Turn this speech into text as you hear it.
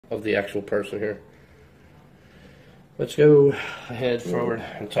of the actual person here. Let's go ahead, forward,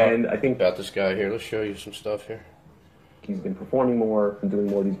 and talk about this guy here. Let's show you some stuff here. He's been performing more and doing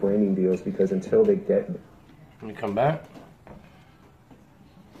more of these branding deals because until they get... Let me come back.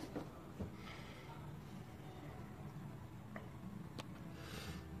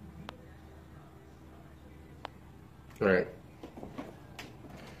 All right.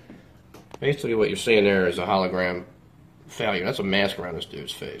 Basically what you're seeing there is a hologram failure. That's a mask around this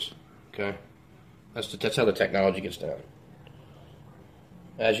dude's face. Okay? That's how the technology gets down.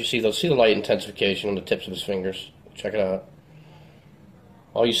 As you see, they'll see the light intensification on the tips of his fingers. Check it out.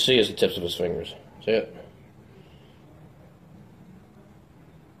 All you see is the tips of his fingers. See it?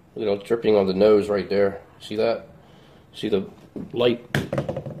 You know, dripping on the nose right there. See that? See the light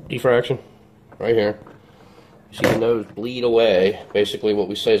diffraction? Right here. You see the nose bleed away. Basically what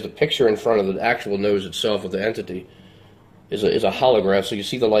we say is the picture in front of the actual nose itself of the entity is a holograph, so you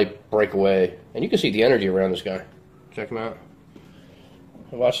see the light break away. And you can see the energy around this guy. Check him out.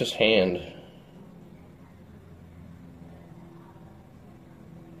 Watch his hand.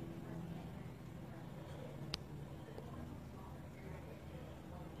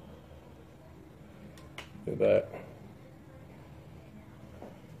 Go back.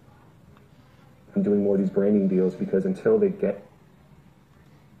 I'm doing more of these branding deals because until they get...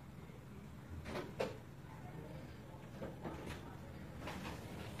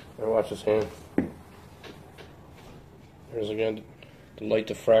 Watch his hand. There's again the light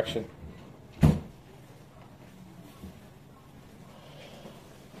diffraction.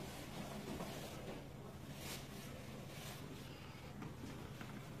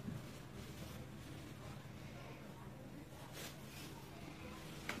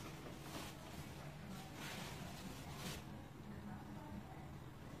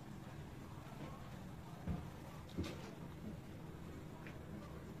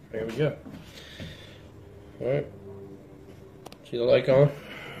 There we go. Alright. See the light going?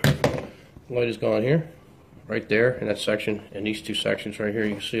 The light is gone here. Right there in that section, in these two sections right here,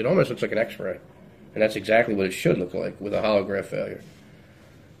 you can see it almost looks like an X-ray. And that's exactly what it should look like with a holograph failure.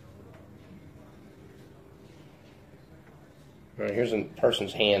 Alright, here's a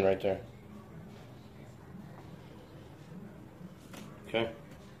person's hand right there. Okay?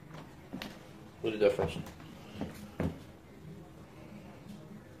 Look at the difference.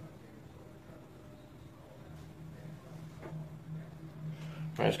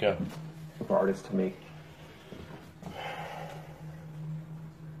 Let's go. For artists to make.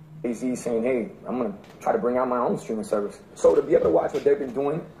 He's saying, hey, I'm going to try to bring out my own streaming service. So to be able to watch what they've been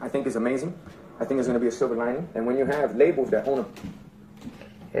doing, I think is amazing. I think it's going to be a silver lining. And when you have labels that own them.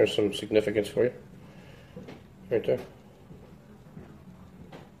 There's some significance for you. Right there.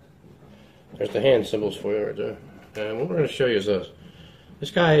 There's the hand symbols for you right there. And what we're going to show you is this. This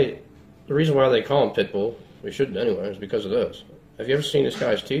guy, the reason why they call him Pitbull, we shouldn't anyway, is because of this. Have you ever seen this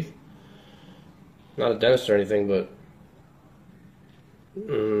guy's teeth? Not a dentist or anything, but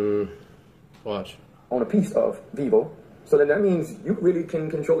watch. On a piece of Vivo, so then that means you really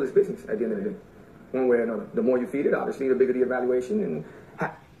can control this business at the end of the day, one way or another. The more you feed it, obviously, the bigger the evaluation.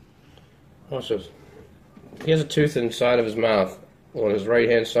 And watch this. He has a tooth inside of his mouth on his right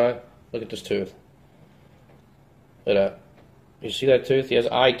hand side. Look at this tooth. Look at that. You see that tooth? He has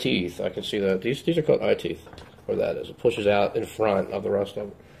eye teeth. I can see that. These are called eye teeth. Where that is. It pushes out in front of the rest of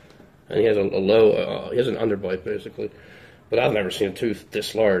it. And he has a low, he has an underbite basically. But I've never seen a tooth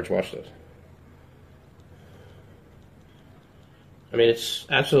this large. Watch this. I mean, it's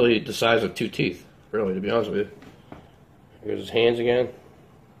absolutely the size of two teeth, really, to be honest with you. Here's his hands again.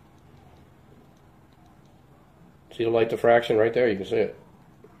 See the light diffraction right there? You can see it.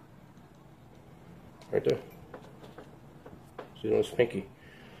 Right there. See it on his pinky.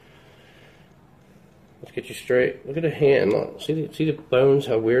 Let's get you straight. Look at the hand. Look. See the bones,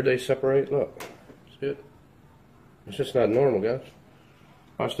 how weird they separate? Look. See it? It's just not normal, guys.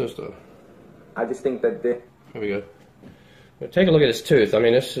 Watch this, though. I just think that they... Here we go. Now, take a look at his tooth. I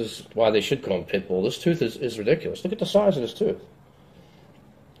mean, this is why they should call him Pitbull. This tooth is ridiculous. Look at the size of this tooth.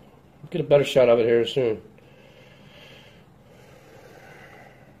 Get a better shot of it here soon.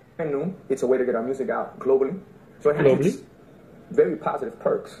 It's a way to get our music out globally. So it has its very positive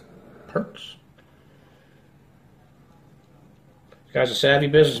perks. Perks? This guy's a savvy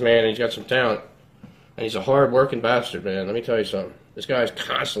businessman, and he's got some talent. And he's a hard-working bastard, man. Let me tell you something. This guy's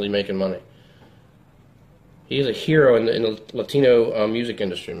constantly making money. He is a hero in the Latino music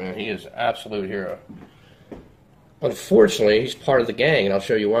industry, man. He is an absolute hero. Unfortunately, he's part of the gang, and I'll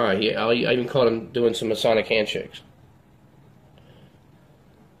show you why. I even caught him doing some Masonic handshakes.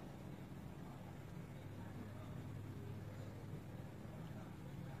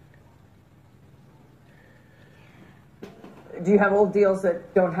 Do you have old deals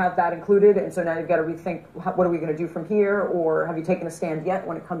that don't have that included, and so now you've got to rethink what are we going to do from here, or have you taken a stand yet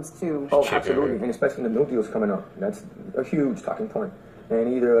when it comes to? Oh, absolutely, and especially the new deals coming up. That's a huge talking point,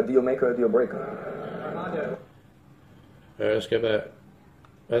 and either a deal maker or a deal breaker. All right, let's get back.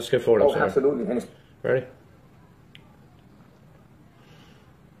 Let's get forward. Oh, absolutely. And ready?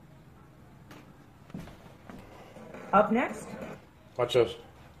 Up next. Watch this.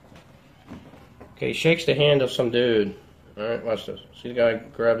 Okay, he shakes the hand of some dude. Alright, watch this. See the guy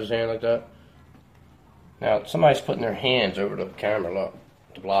grab his hand like that? Now, somebody's putting their hands over the camera, look,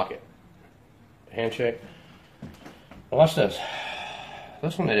 to block it. Handshake. Now watch this.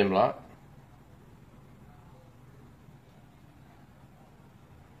 This one they didn't block.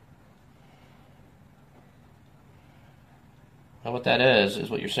 Now what that is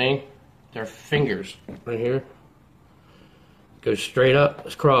what you're seeing? Their fingers right here. Goes straight up,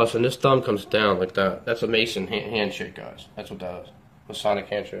 across, and this thumb comes down like that. That's a Mason handshake, guys. That's what that is. A Sonic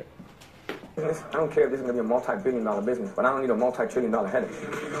handshake. I don't care if this is going to be a multi-billion-dollar business, but I don't need a multi-trillion-dollar headache.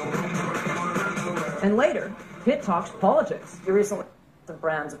 And later, Pitt talks politics. You recently the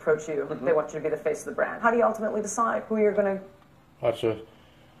brands approach you. They want you to be the face of the brand. How do you ultimately decide who you're going to... Watch this.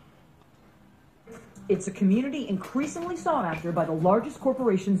 It's a community increasingly sought after by the largest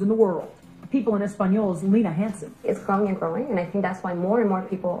corporations in the world. People in Espanol's Lena Hansen. It's growing and growing, and I think that's why more and more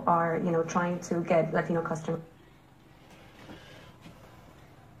people are, trying to get Latino customers.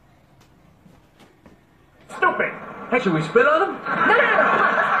 Stupid! Hey, should we spit on him?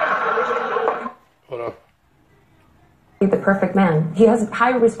 Hold on. The perfect man. He has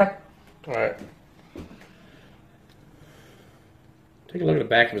high respect. All right. Take a look at the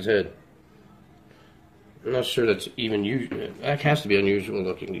back of his head. I'm not sure that's even usual. That has to be unusual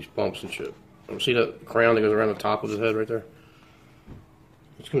looking, these bumps and shit. See that crown that goes around the top of his head right there?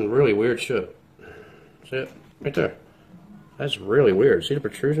 It's getting really weird shit. See it? Right there. That's really weird. See the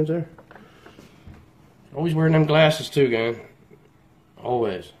protrusions there? Always wearing them glasses too, gang.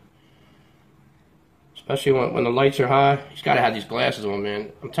 Always. Especially when the lights are high. He's got to have these glasses on,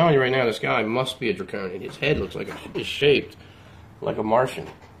 man. I'm telling you right now, this guy must be a draconian. His head looks like it's shaped like a Martian.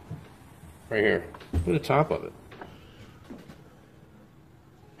 Right here. Look at the top of it.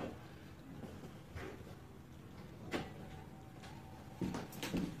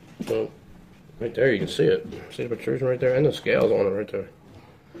 So, right there you can see it. See the protrusion right there? And the scales on it right there.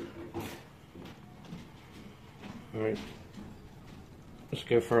 Alright. Let's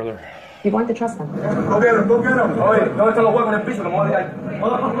go further. You want to trust them. Go get him, go get him. Oh, yeah. No, están los huevos en el piso.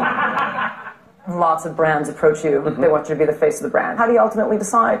 Lots of brands approach you. They want you to be the face of the brand. How do you ultimately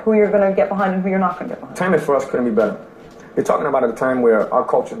decide who you're going to get behind and who you're not going to get behind? Timing for us couldn't be better. You're talking about at a time where our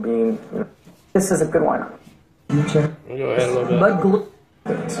culture being, This is a good one. We'll go ahead a little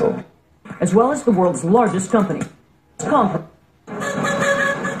bit. so As well as the world's largest company. Cuba.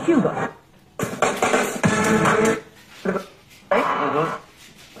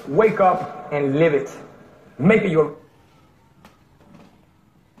 wake up and live it. Make it your...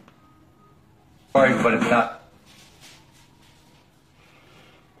 Sorry, but it's not.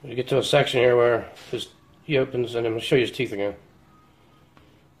 You get to a section here where he opens, and I'm going to show you his teeth again.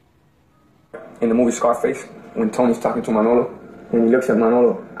 In the movie Scarface, when Tony's talking to Manolo, and he looks at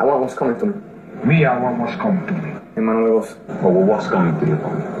Manolo, I want what's coming to me. Me, I want what's coming to me. And Manolo goes, Oh, well, what's coming to you?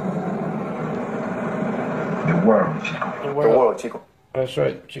 The world, Chico. the world, Chico. That's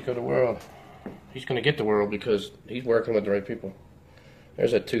right, Chico, the world. He's going to get the world because he's working with the right people.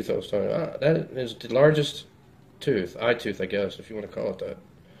 There's that tooth I was talking about. That is the largest tooth, eye tooth, I guess, if you want to call it that.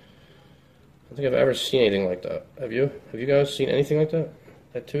 I don't think I've ever seen anything like that. Have you? Have you guys seen anything like that?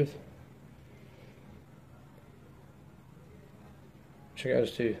 That tooth? Check out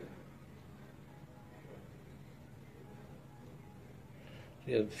his teeth.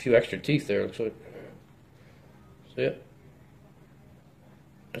 He has a few extra teeth there, looks like. See it?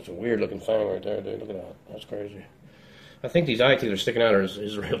 That's a weird looking thing right there, dude. Look at that. That's crazy. I think these eye teeth are sticking out are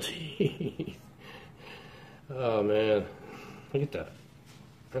his real teeth. Oh, man. Look at that.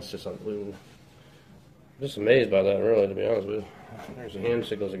 That's just unbelievable. I'm just amazed by that, really, to be honest with you. There's the hand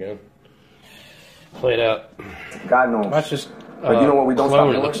signals again. Play it out. God knows. That's just But you know what we don't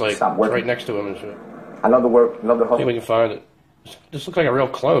clone, stop it looks doing? like, Stop working. right next to him and shit. I love the work, love the See if hustle. we can find it. This looks like a real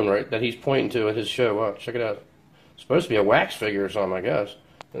clone, right, that he's pointing to at his show. Watch, check it out. It's supposed to be a wax figure or something, I guess.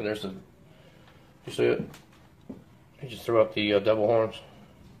 And there's the... You see it? He just threw up the devil horns.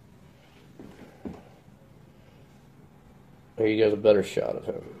 There you get a better shot of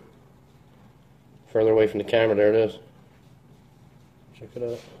him. Further away from the camera, there it is. Check it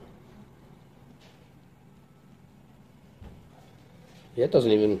out. Yeah, it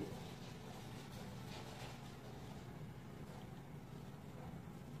doesn't even...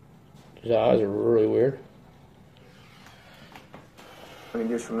 His eyes are really weird. 20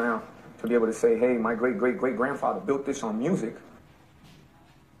 years from now, to be able to say, hey, my great-great-great-grandfather built this on music.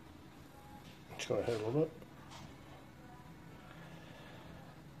 Let's go ahead a little bit.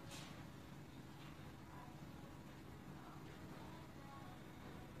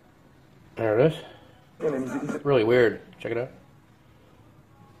 There it is. It's really weird. Check it out.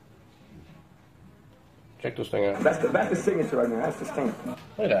 Check this thing out. That's the signature right now. That's the stamp. Look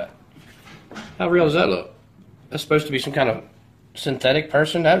at that. How real does that look? That's supposed to be some kind of synthetic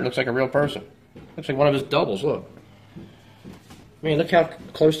person? That looks like a real person. Looks like one of his doubles, look. I mean, look how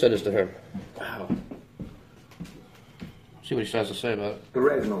close that is to him. Wow. See what he has to say about it. The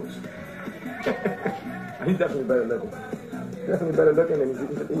red nose. He's definitely better looking. Definitely better looking,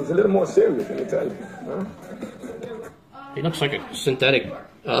 and he's a little more serious, let me tell you. Huh? He looks like a synthetic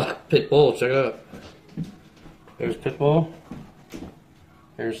pit bull. Check it out. There's pit bull.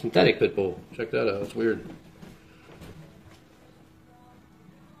 There's synthetic pit bull. Check that out. It's weird.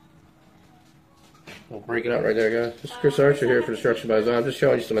 We'll break it out right there, guys. This is Chris Archer here for Destruction by Design. I'm just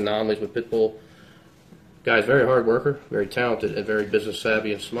showing you some anomalies with pit bull. Guy's very hard worker, very talented, and very business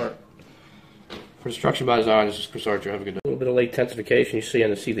savvy and smart. For Destruction by Design, this is Chris Archer. Have a good day. A little bit of late intensification. You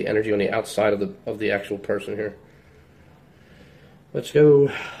see the energy on the outside of the actual person here. Let's go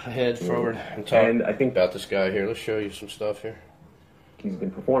ahead, forward, and talk about this guy here. Let's show you some stuff here. He's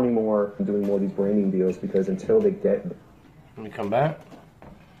been performing more and doing more of these branding deals because until they get... Let me come back.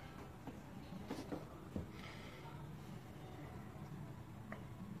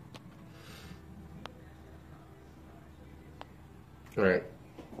 All right.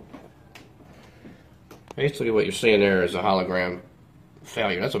 Basically what you're seeing there is a hologram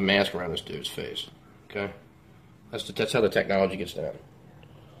failure. That's a mask around this dude's face. Okay? That's how the technology gets down.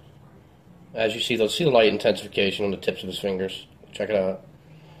 As you see the light intensification on the tips of his fingers. Check it out.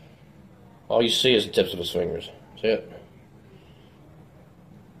 All you see is the tips of his fingers. See it?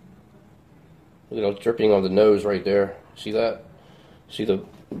 Look at it dripping on the nose right there. See that? See the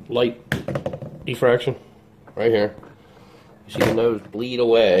light diffraction? Right here. You see the nose bleed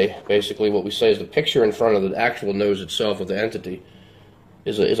away. Basically what we say is the picture in front of the actual nose itself of the entity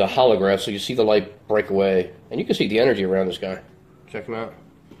is a holograph, so you see the light break away. And you can see the energy around this guy. Check him out.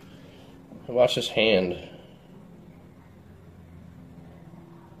 And watch this hand.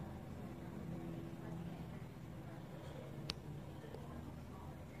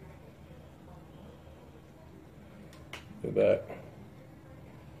 Go back.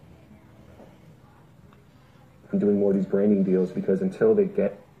 I'm doing more of these branding deals because until they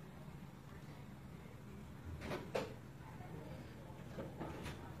get...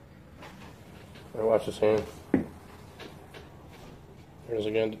 Watch this hand. There's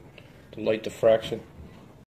again the light diffraction.